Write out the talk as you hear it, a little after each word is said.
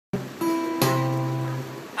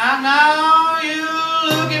I know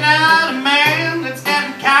you're looking at a man that's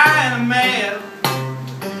getting kind of mad.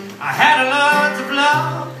 I had lots of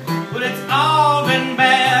love, but it's all been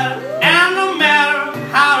bad. And no matter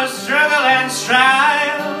how I struggle and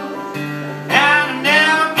strive, and I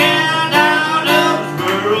never get out of this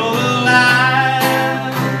world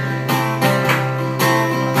alive.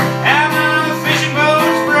 And my fishing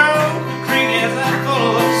boat's broke, the creek is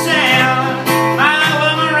full of sand. My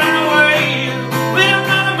woman ran away with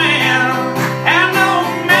another man, and no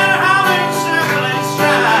matter how I struggle and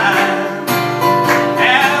strive,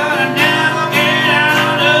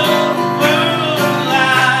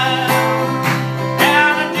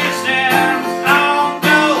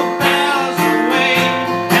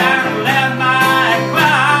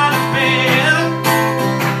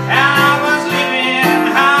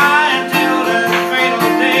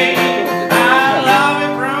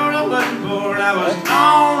 I was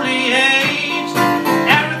only